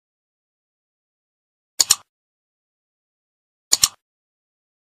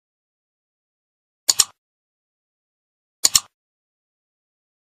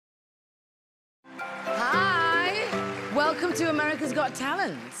Welcome to America's Got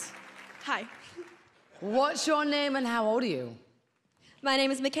Talent. Hi. What's your name and how old are you? My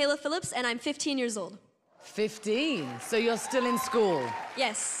name is Michaela Phillips and I'm 15 years old. 15, so you're still in school?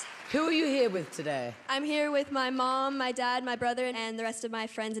 Yes. Who are you here with today? I'm here with my mom, my dad, my brother, and the rest of my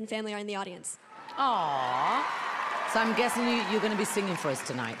friends and family are in the audience. Aww. So I'm guessing you're going to be singing for us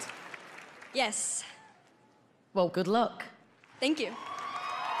tonight? Yes. Well, good luck. Thank you.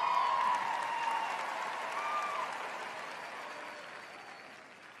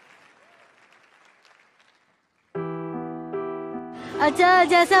 अच्छा,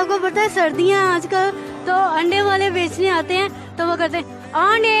 जैसे आपको पता है सर्दियाँ आजकल तो अंडे वाले बेचने आते हैं तो वो करते हैं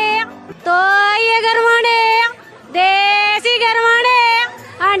अंडे तो ये गरमांडे देसी गरमांडे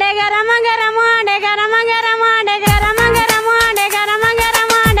अंडे गरम गरम अंडे गरम गरम अंडे गरम गरम अंडे गरम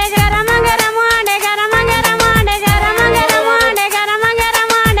गरम अंडे गरम गरम अंडे गरम गरम अंडे गरम गरम अंडे गरम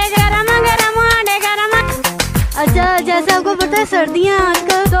गरम अंडे गरम गरम अंडे गरम। अच्छा, जैसे आपको पता है सर्दियाँ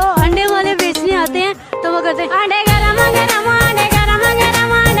आजकल तो अंडे वाले बेचने आते हैं तो वो करते हैं अंडे गरम गरम अंडे गरम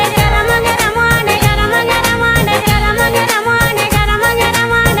गरम अंडे गरम गरम अंडे गरम गरम अंडे गरम गरम अंडे गरम गरम अंडे गरम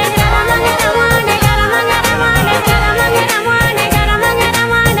गरम अंडे गरम गरम अंडे गरम गरम अंडे गरम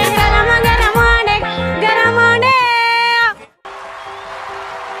गरम अंडे गरम गरम अंडे गरम अंडे।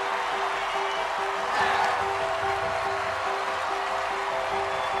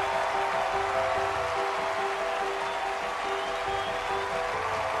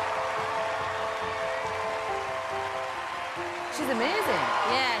 She's amazing.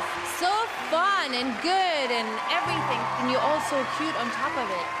 Yes, so fun and good and everything, and you're all so cute on top of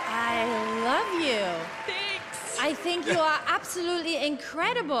it. I love you. Thanks. I think you are absolutely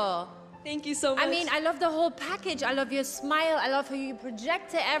incredible. Thank you so much. I mean, I love the whole package. I love your smile. I love how you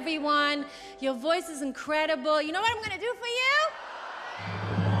project to everyone. Your voice is incredible. You know what I'm gonna do for you?